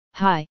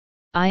Hi,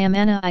 I am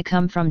Anna. I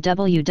come from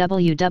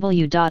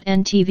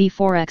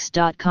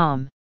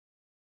www.ntvforex.com.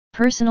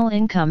 Personal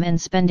income and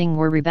spending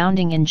were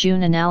rebounding in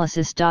June.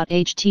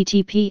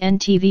 Analysis.http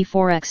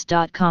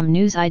ntvforex.com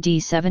News ID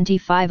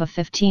 75 of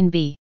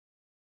 15B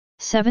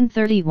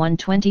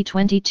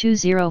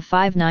 7/31/2022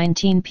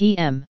 05:19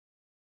 p.m.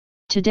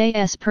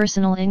 Today's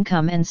personal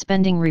income and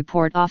spending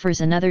report offers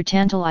another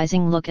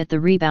tantalizing look at the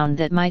rebound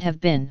that might have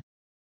been.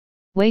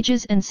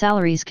 Wages and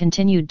salaries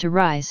continued to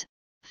rise,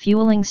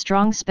 fueling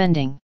strong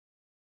spending.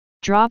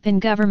 Drop in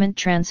government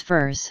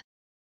transfers.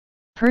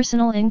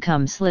 Personal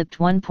income slipped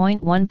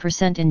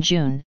 1.1% in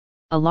June,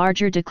 a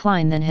larger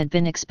decline than had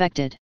been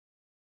expected.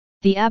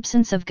 The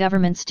absence of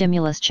government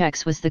stimulus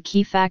checks was the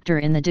key factor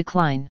in the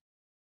decline.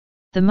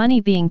 The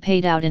money being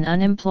paid out in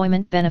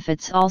unemployment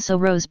benefits also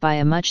rose by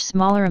a much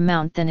smaller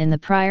amount than in the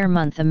prior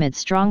month amid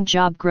strong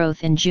job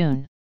growth in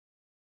June.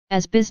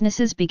 As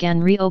businesses began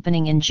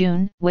reopening in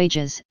June,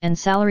 wages and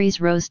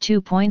salaries rose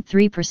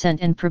 2.3%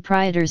 and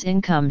proprietors'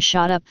 income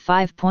shot up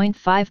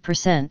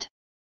 5.5%.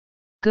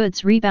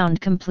 Goods rebound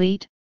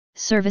complete,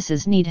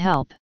 services need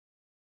help.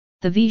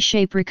 The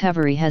V-shape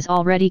recovery has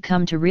already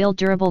come to real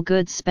durable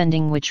goods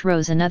spending, which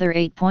rose another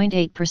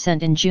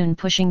 8.8% in June,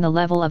 pushing the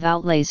level of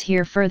outlays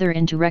here further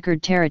into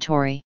record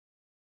territory.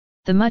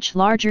 The much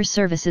larger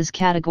services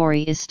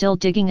category is still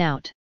digging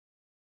out.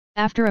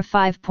 After a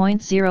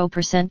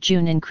 5.0%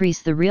 June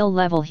increase, the real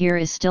level here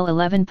is still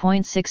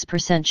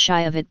 11.6%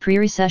 shy of its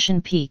pre-recession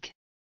peak.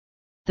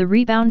 The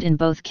rebound in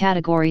both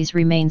categories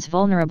remains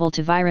vulnerable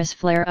to virus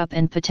flare-up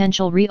and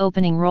potential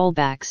reopening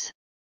rollbacks.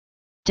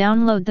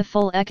 Download the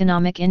full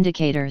economic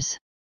indicators.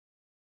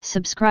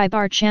 Subscribe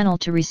our channel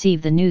to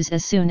receive the news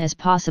as soon as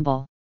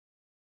possible.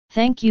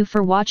 Thank you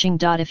for watching.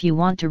 If you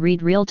want to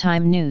read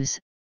real-time news,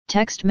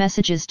 text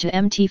messages to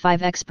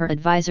MT5 Expert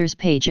Advisors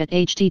page at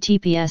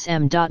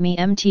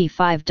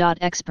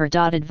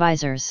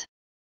https://mt5.expert.advisors.